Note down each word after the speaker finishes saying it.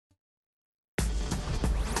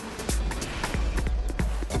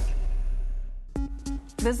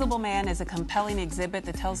Visible Man is a compelling exhibit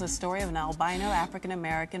that tells the story of an albino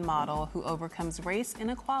African-American model who overcomes race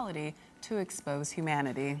inequality to expose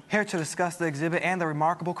humanity. Here to discuss the exhibit and the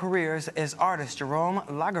remarkable careers is artist Jerome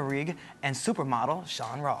Lagarrigue and supermodel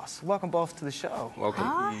Shaun Ross. Welcome both to the show. Welcome.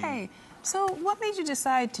 Hi. So what made you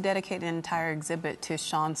decide to dedicate an entire exhibit to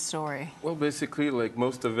Shaun's story? Well, basically, like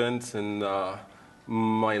most events in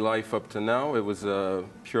my life up to now, it was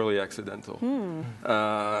purely accidental.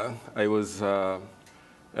 I was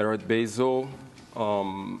at Art Basel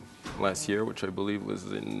last year, which I believe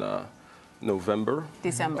was in November.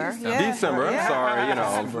 December. Yeah. December, I'm sorry, you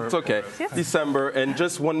know, it's okay. Yes. December, and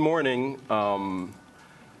just one morning,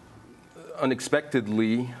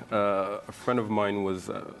 unexpectedly, a friend of mine was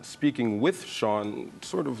speaking with Shaun,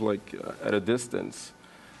 sort of like at a distance,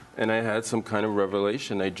 and I had some kind of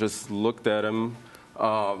revelation. I just looked at him,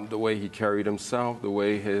 the way he carried himself, the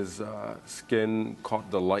way his skin caught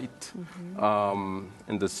the light,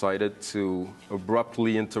 and decided to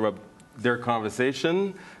abruptly interrupt their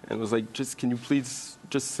conversation, and was like, can you please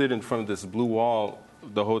just sit in front of this blue wall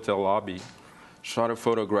of the hotel lobby? Shot a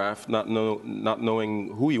photograph, not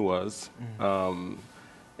knowing who he was, and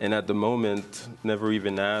at the moment, never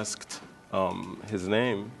even asked his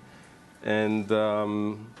name, and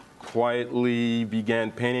quietly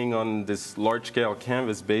began painting on this large-scale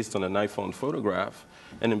canvas based on an iPhone photograph,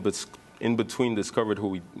 and in between discovered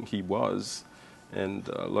who he was, and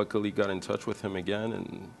luckily got in touch with him again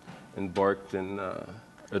and embarked in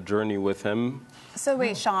a journey with him. So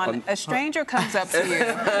wait, Shaun, a stranger comes up to you,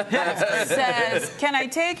 says, "Can I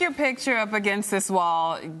take your picture up against this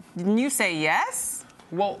wall?" And you say yes?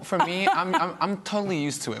 Well, for me, I'm totally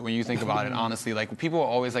used to it when you think about it, honestly. Like, people are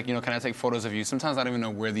always like, can I take photos of you? Sometimes I don't even know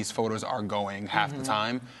where these photos are going half the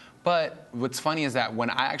time. But what's funny is that when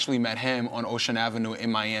I actually met him on Ocean Avenue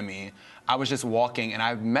in Miami, I was just walking, and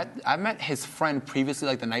I met his friend previously,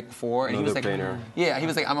 like the night before, and he was like, painter. Yeah, he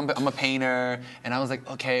was like, I'm a painter, and I was like,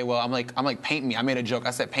 okay, well, I'm like, paint me. I made a joke.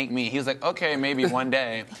 I said, paint me. He was like, okay, maybe one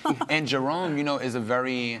day. And Jerome, is a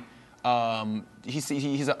very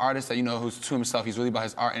he's an artist that who's to himself. He's really about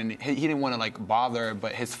his art, and he didn't want to like bother,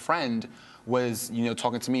 but his friend was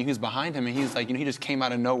talking to me. He was behind him, and he was like, he just came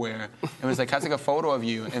out of nowhere and was like, "Can I take a photo of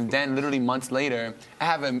you?" And then literally months later, I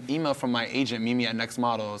have an email from my agent Mimi at Next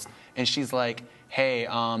Models, and she's like, "Hey,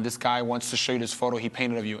 this guy wants to show you this photo he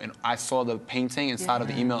painted of you." And I saw the painting inside of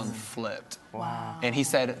the email and flipped. Wow. And he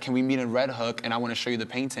said, "Can we meet in Red Hook? And I want to show you the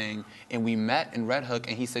painting." And we met in Red Hook,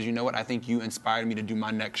 and he said, "You know what? I think you inspired me to do my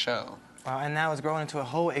next show." And now it's growing into a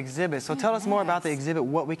whole exhibit. So tell us more about the exhibit,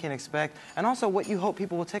 what we can expect, and also what you hope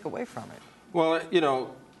people will take away from it. Well,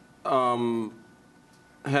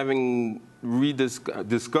 having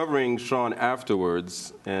discovering Shaun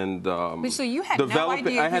afterwards, and so you had no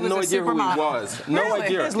idea I had no idea who he was. No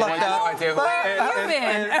idea. He's like and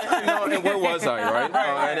where was I, right?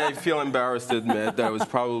 And I feel embarrassed to admit that I was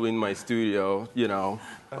probably in my studio,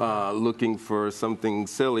 looking for something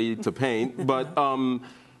silly to paint. But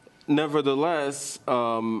nevertheless,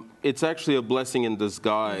 it's actually a blessing in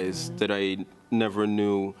disguise that I never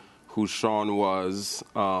knew who Shaun was,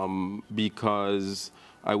 because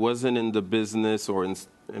I wasn't in the business,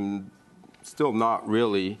 and still not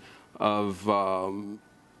really, of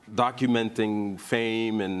documenting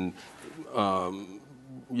fame and,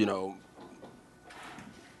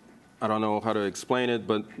 I don't know how to explain it,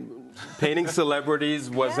 but painting celebrities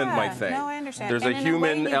wasn't my thing. No, I understand. There's and a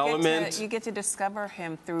human element. You get to discover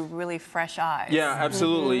him through really fresh eyes. Yeah,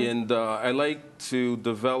 absolutely. And I like to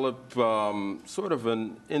develop sort of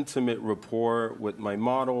an intimate rapport with my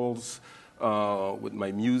models, with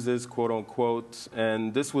my muses, quote unquote.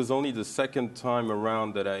 And this was only the second time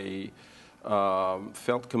around that I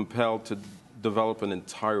felt compelled to develop an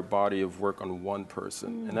entire body of work on one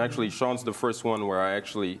person. And actually, Shaun's the first one where I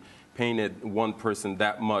actually painted one person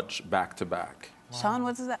that much back to back. Wow. Shaun,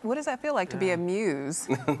 what does that feel like to be a muse?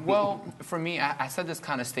 Well, for me, I said this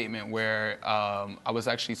kind of statement where I was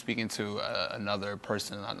actually speaking to another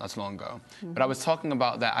person not too long ago. But I was talking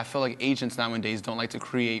about that I feel like agents nowadays don't like to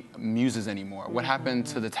create muses anymore. What happened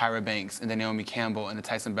to the Tyra Banks and the Naomi Campbell and the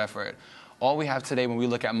Tyson Bedford? All we have today when we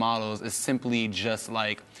look at models is simply just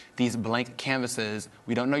like these blank canvases.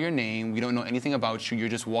 We don't know your name. We don't know anything about you. You're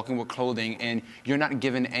just walking with clothing, and you're not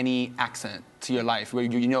given any accent to your life. Where a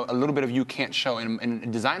little bit of you can't show.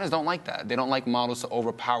 And designers don't like that. They don't like models to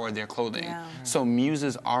overpower their clothing. Yeah. So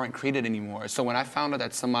muses aren't created anymore. So when I found out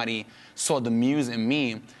that somebody saw the muse in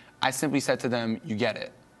me, I simply said to them, "You get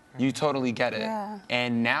it. You totally get it." Yeah.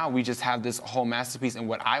 And now we just have this whole masterpiece. And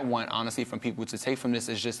what I want, honestly, from people to take from this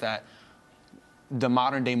is just that the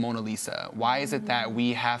modern day Mona Lisa? Why is it that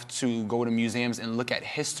we have to go to museums and look at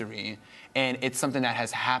history and it's something that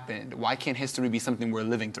has happened? Why can't history be something we're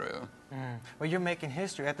living through? Well, you're making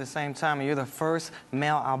history at the same time, and you're the first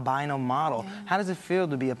male albino model. How does it feel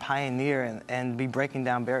to be a pioneer and be breaking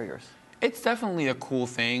down barriers? It's definitely a cool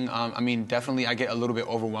thing. I mean, definitely I get a little bit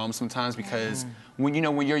overwhelmed sometimes because when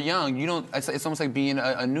you're young, you don't. It's almost like being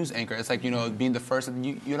a news anchor. It's like, being the first.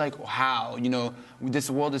 You're like, how? This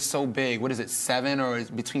world is so big. What is it? 7 or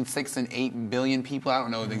between 6 and 8 billion people? I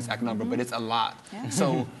don't know the exact number, but it's a lot. Yeah.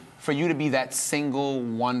 So for you to be that single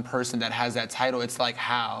one person that has that title, it's like,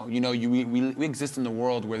 how? We exist in the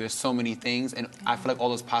world where there's so many things, and I feel like all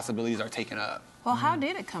those possibilities are taken up. Well, how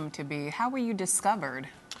did it come to be? How were you discovered?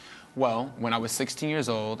 Well, when I was 16 years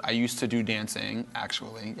old, I used to do dancing,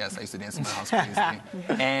 actually. Yes, I used to dance in my house crazy.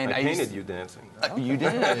 And I painted you dancing. You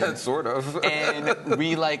did? Sort of. And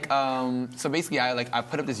we so basically I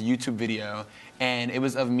put up this YouTube video, and it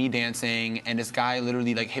was of me dancing, and this guy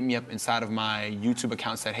literally hit me up inside of my YouTube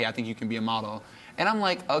account, said, hey, I think you can be a model. And I'm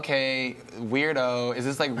like, okay, weirdo. Is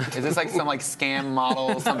this like some scam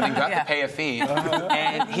model or something? Do I have to pay a fee?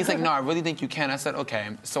 And he's like, no, I really think you can. I said,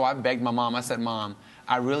 okay. So I begged my mom. I said, Mom,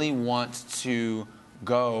 I really want to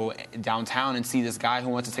go downtown and see this guy who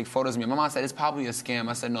wants to take photos of me. My mom said, it's probably a scam.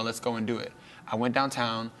 I said, no, let's go and do it. I went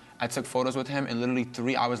downtown. I took photos with him, and literally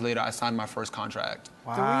 3 hours later, I signed my first contract.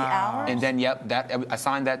 Wow. 3 hours? And then, I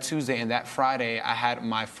signed that Tuesday, and that Friday, I had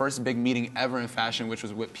my first big meeting ever in fashion, which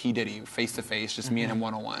was with P. Diddy, face-to-face, just me and him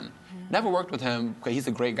one-on-one. Never worked with him, because he's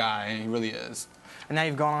a great guy, and he really is. And now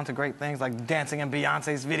you've gone on to great things like dancing in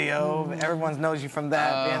Beyonce's video. Everyone knows you from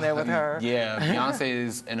that, being there with her. Yeah, Beyonce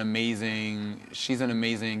is she's an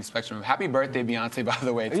amazing spectrum. Happy birthday, Beyonce, by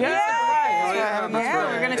the way. Yeah,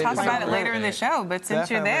 we're going to talk about it later in the show, but since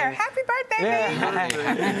you're there, happy birthday, baby.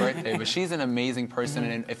 Happy birthday. But she's an amazing person,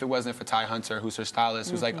 and if it wasn't for Ty Hunter, who's her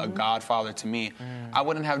stylist, who's like a godfather to me, I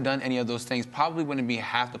wouldn't have done any of those things. Probably wouldn't be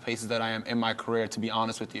half the places that I am in my career, to be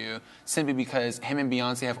honest with you, simply because him and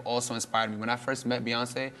Beyonce have also inspired me. When I first met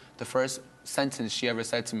Beyonce, the first sentence she ever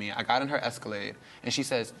said to me, I got in her Escalade, and she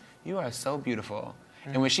says, you are so beautiful.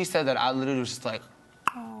 And when she said that, I literally was just like,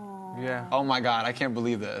 oh my God, I can't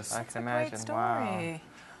believe this. I can imagine. Great story. Wow.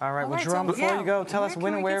 All right, well, Jerome, before you go, tell us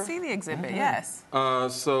when and where. We can see the exhibit, yes.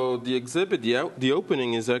 So the exhibit, the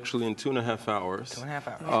opening is actually in 2.5 hours.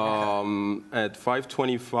 2.5 hours. At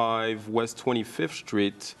 525 West 25th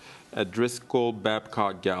Street at Driscoll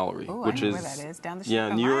Babcock Gallery, which is where that is, down the street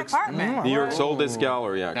from New my York's apartment. New York's oldest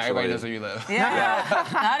gallery, actually. Now everybody knows where you live. Yeah,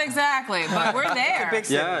 not exactly, but we're there.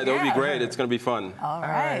 Yeah, that'll be great. It's going to be fun. All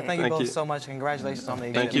right. Thank you both so much. Congratulations on the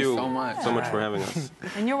exhibit. Thank you so much for having us.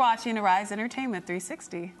 And you're watching Arise Entertainment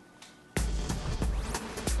 360.